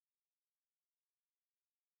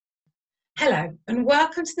Hello and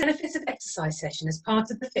welcome to the Benefits of Exercise session as part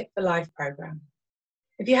of the Fit for Life programme.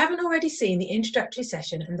 If you haven't already seen the introductory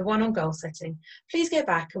session and the one on goal setting, please go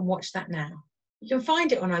back and watch that now. You can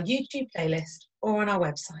find it on our YouTube playlist or on our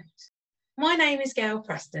website. My name is Gail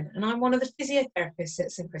Preston and I'm one of the physiotherapists at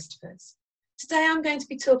St Christopher's. Today I'm going to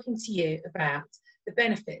be talking to you about the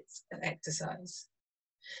benefits of exercise.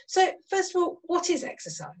 So first of all, what is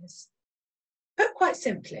exercise? Put quite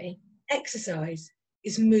simply, exercise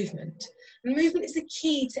is movement. And movement is the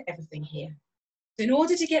key to everything here. So in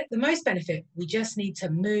order to get the most benefit, we just need to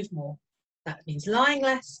move more. That means lying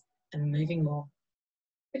less and moving more.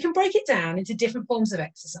 We can break it down into different forms of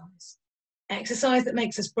exercise. Exercise that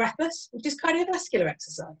makes us breathless, which is cardiovascular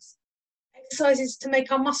exercise. Exercises to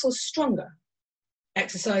make our muscles stronger.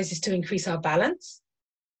 Exercises to increase our balance.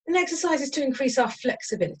 And exercises to increase our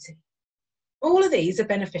flexibility. All of these are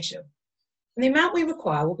beneficial. And the amount we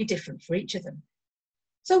require will be different for each of them.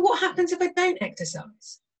 So what happens if I don't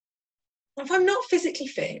exercise? If I'm not physically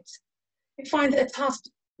fit, I find that a task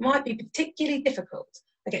might be particularly difficult.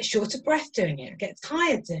 I get short of breath doing it, I get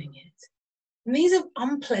tired doing it. And these are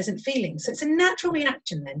unpleasant feelings. So it's a natural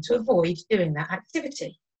reaction then to avoid doing that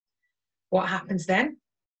activity. What happens then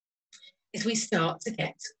is we start to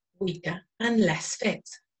get weaker and less fit.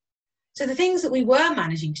 So the things that we were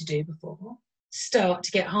managing to do before start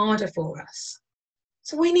to get harder for us.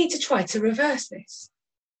 So we need to try to reverse this.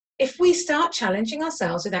 If we start challenging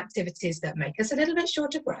ourselves with activities that make us a little bit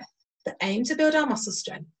short of breath, that aim to build our muscle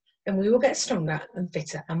strength, then we will get stronger and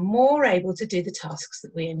fitter and more able to do the tasks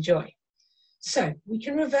that we enjoy. So we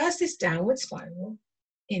can reverse this downward spiral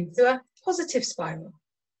into a positive spiral.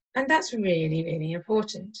 And that's really, really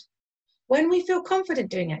important. When we feel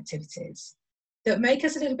confident doing activities that make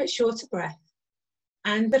us a little bit short of breath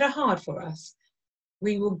and that are hard for us,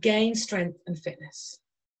 we will gain strength and fitness.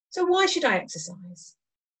 So why should I exercise?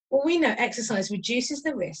 Well, we know exercise reduces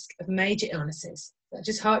the risk of major illnesses, such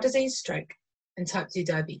as heart disease, stroke, and type 2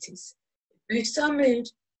 diabetes. It boosts our mood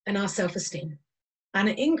and our self-esteem, and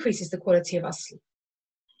it increases the quality of our sleep.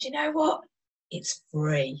 Do you know what? It's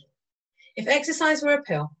free. If exercise were a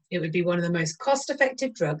pill, it would be one of the most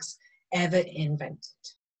cost-effective drugs ever invented.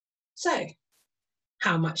 So,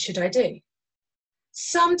 how much should I do?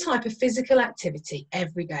 Some type of physical activity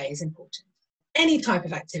every day is important. Any type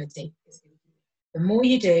of activity is important. The more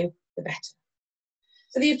you do, the better.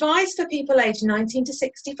 So the advice for people aged 19 to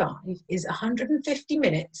 65 is 150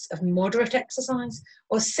 minutes of moderate exercise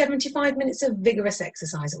or 75 minutes of vigorous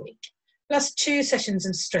exercise a week, plus 2 sessions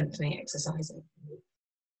of strengthening exercise.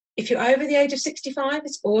 If you're over the age of 65,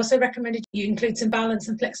 it's also recommended you include some balance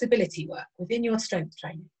and flexibility work within your strength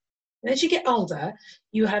training. And as you get older,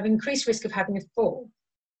 you have increased risk of having a fall.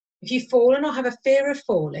 If you've fallen or have a fear of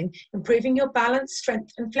falling, improving your balance,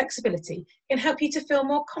 strength and flexibility can help you to feel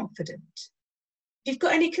more confident. If you've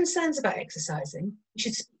got any concerns about exercising, you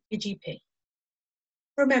should speak to your GP.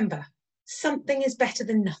 Remember, something is better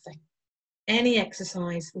than nothing. Any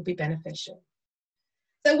exercise will be beneficial.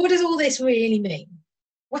 So what does all this really mean?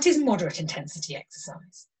 What is moderate intensity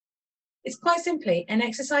exercise? It's quite simply an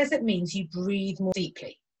exercise that means you breathe more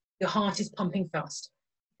deeply. Your heart is pumping faster.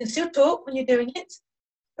 You can still talk when you're doing it,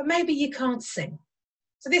 but maybe you can't sing.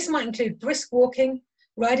 So this might include brisk walking,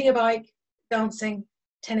 riding a bike, dancing,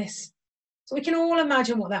 tennis. So we can all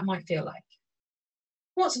imagine what that might feel like.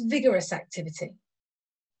 What's vigorous activity?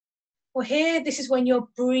 Well, here, this is when you're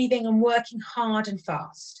breathing and working hard and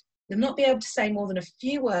fast. You'll not be able to say more than a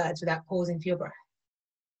few words without pausing for your breath.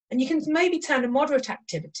 And you can maybe turn a moderate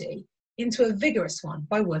activity into a vigorous one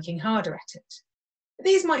by working harder at it.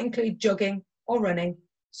 These might include jogging or running,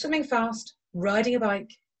 swimming fast, riding a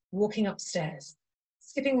bike, walking upstairs,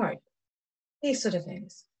 skipping rope, these sort of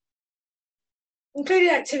things.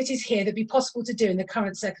 Included activities here that would be possible to do in the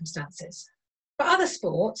current circumstances. For other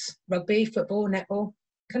sports, rugby, football, netball,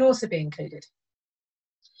 can also be included.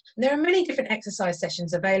 And there are many different exercise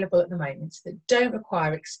sessions available at the moment that don't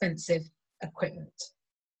require expensive equipment.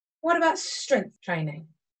 What about strength training?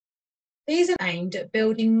 These are aimed at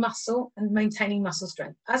building muscle and maintaining muscle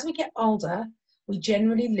strength. As we get older, we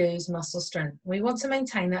generally lose muscle strength. We want to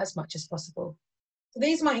maintain that as much as possible. So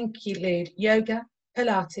these might include yoga,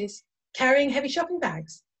 Pilates, carrying heavy shopping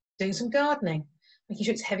bags, doing some gardening, making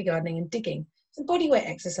sure it's heavy gardening and digging, some bodyweight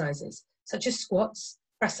exercises such as squats,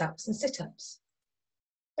 press-ups and sit-ups.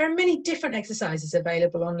 There are many different exercises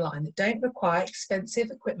available online that don't require expensive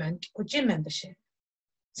equipment or gym membership.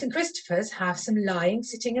 St Christopher's have some lying,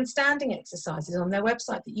 sitting and standing exercises on their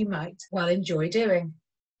website that you might well enjoy doing.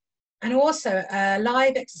 And also a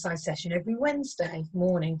live exercise session every Wednesday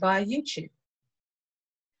morning via YouTube.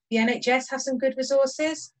 The NHS have some good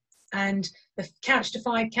resources. and the Couch to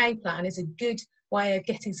 5K plan is a good way of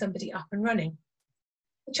getting somebody up and running.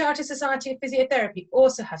 The Chartered Society of Physiotherapy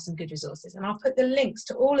also have some good resources, and I'll put the links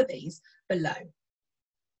to all of these below.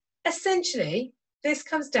 Essentially, this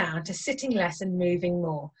comes down to sitting less and moving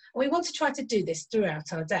more, and we want to try to do this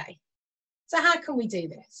throughout our day. So how can we do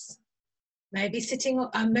this? Maybe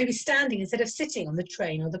standing instead of sitting on the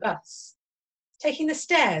train or the bus. Taking the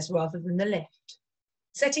stairs rather than the lift.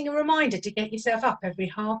 Setting a reminder to get yourself up every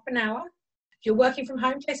half an hour. If you're working from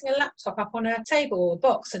home, placing a laptop up on a table or a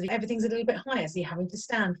box so that everything's a little bit higher so you're having to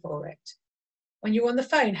stand for it. When you're on the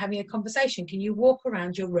phone having a conversation, can you walk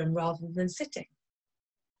around your room rather than sitting?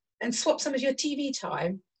 And swap some of your TV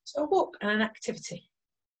time to a walk and an activity.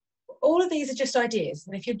 All of these are just ideas,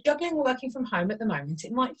 and if you're juggling working from home at the moment,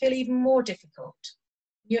 it might feel even more difficult.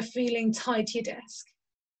 You're feeling tied to your desk.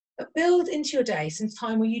 But build into your day some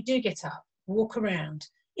time where you do get up, walk around,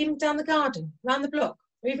 even down the garden, around the block,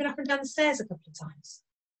 or even up and down the stairs a couple of times.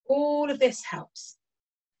 All of this helps.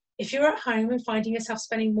 If you're at home and finding yourself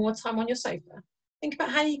spending more time on your sofa, think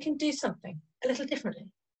about how you can do something a little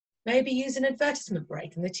differently. Maybe use an advertisement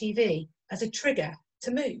break on the TV as a trigger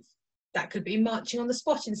to move. That could be marching on the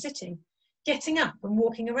spot and sitting, getting up and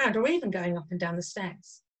walking around, or even going up and down the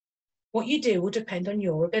stairs. What you do will depend on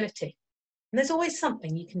your ability. And there's always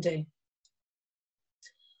something you can do.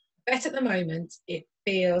 But at the moment, it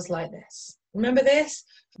feels like this. Remember this?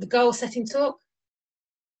 For the goal setting talk?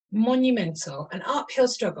 Monumental, an uphill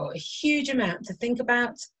struggle, a huge amount to think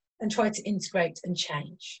about and try to integrate and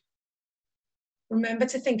change. Remember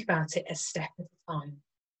to think about it a step at a time.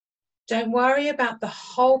 Don't worry about the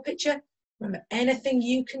whole picture. Remember, anything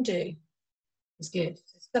you can do is good.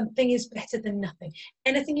 Something is better than nothing.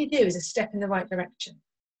 Anything you do is a step in the right direction.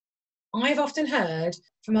 I've often heard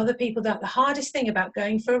from other people that the hardest thing about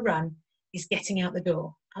going for a run is getting out the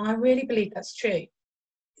door. And I really believe that's true.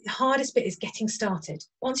 The hardest bit is getting started.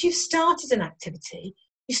 Once you've started an activity,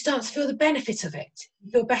 you start to feel the benefit of it.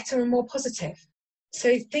 You feel better and more positive.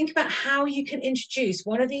 So think about how you can introduce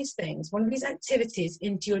one of these things, one of these activities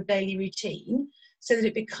into your daily routine so that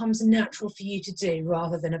it becomes natural for you to do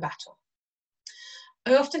rather than a battle.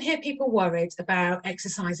 I often hear people worried about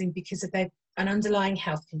exercising because of an underlying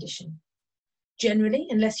health condition. Generally,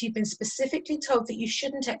 unless you've been specifically told that you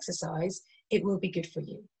shouldn't exercise, it will be good for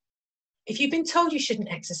you. If you've been told you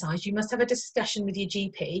shouldn't exercise, you must have a discussion with your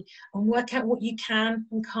GP and work out what you can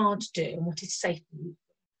and can't do and what is safe for you.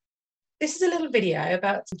 This is a little video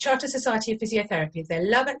about the Chartered Society of Physiotherapy, their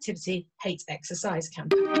Love Activity, Hate Exercise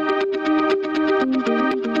campaign.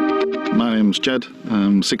 My name's Jed.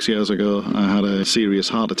 6 years ago I had a serious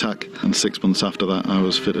heart attack, and 6 months after that I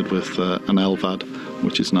was fitted with an LVAD,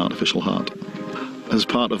 which is an artificial heart. As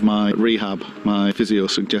part of my rehab, my physio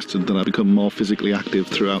suggested that I become more physically active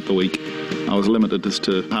throughout the week. I was limited as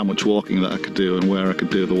to how much walking that I could do and where I could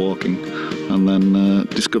do the walking, and then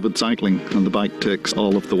discovered cycling, and the bike takes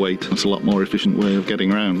all of the weight. It's a lot more efficient way of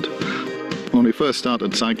getting around. When we first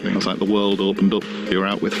started cycling, it was like the world opened up. You're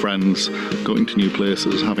out with friends, going to new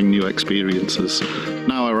places, having new experiences.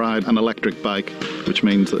 Now I ride an electric bike, which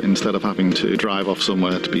means that instead of having to drive off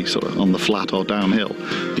somewhere to be sort of on the flat or downhill,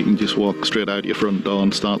 you can just walk straight out your front door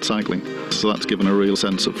and start cycling. So that's given a real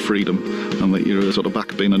sense of freedom, and that you're sort of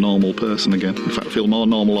back being a normal person again. In fact, I feel more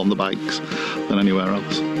normal on the bikes than anywhere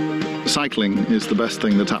else. Cycling is the best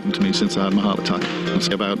thing that's happened to me since I had my heart attack. It's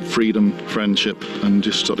about freedom, friendship, and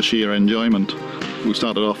just sort of sheer enjoyment. We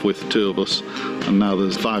started off with 2 of us, and now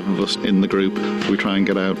there's 5 of us in the group. We try and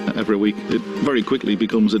get out every week. It very quickly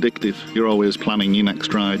becomes addictive. You're always planning your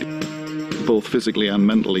next ride. Both physically and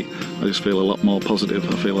mentally, I just feel a lot more positive.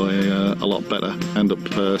 I feel a lot better. End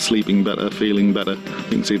up sleeping better, feeling better. You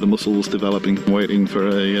can see the muscles developing. Waiting for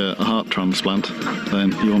a heart transplant,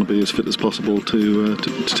 then you want to be as fit as possible to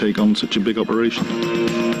take on such a big operation.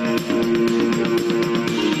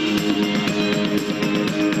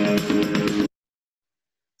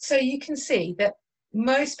 So you can see that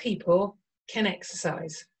most people can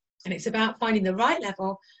exercise, and it's about finding the right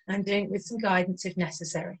level and doing it with some guidance if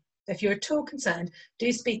necessary. So if you're at all concerned,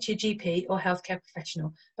 do speak to your GP or healthcare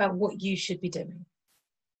professional about what you should be doing.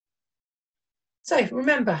 So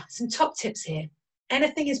remember, some top tips here.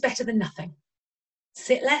 Anything is better than nothing.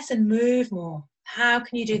 Sit less and move more. How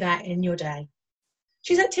can you do that in your day?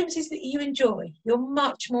 Choose activities that you enjoy. You're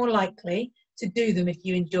much more likely to do them if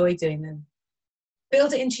you enjoy doing them.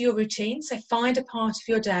 Build it into your routine, so find a part of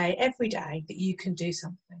your day every day that you can do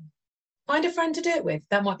something. Find a friend to do it with.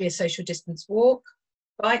 That might be a social distance walk,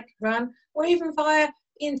 bike, run, or even via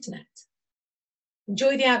the internet.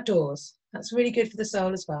 Enjoy the outdoors. That's really good for the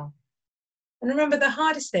soul as well. And remember, the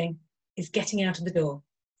hardest thing is getting out of the door.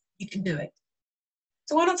 You can do it.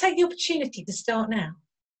 So why not take the opportunity to start now?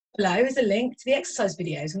 Below is a link to the exercise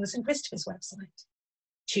videos on the St Christopher's website.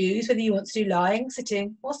 Choose whether you want to do lying,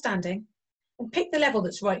 sitting or standing, and pick the level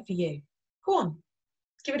that's right for you. Go on,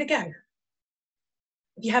 give it a go.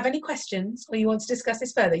 If you have any questions or you want to discuss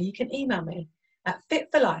this further, you can email me at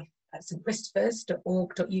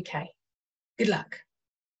fitforlife@stchristopher's.org.uk. Good luck.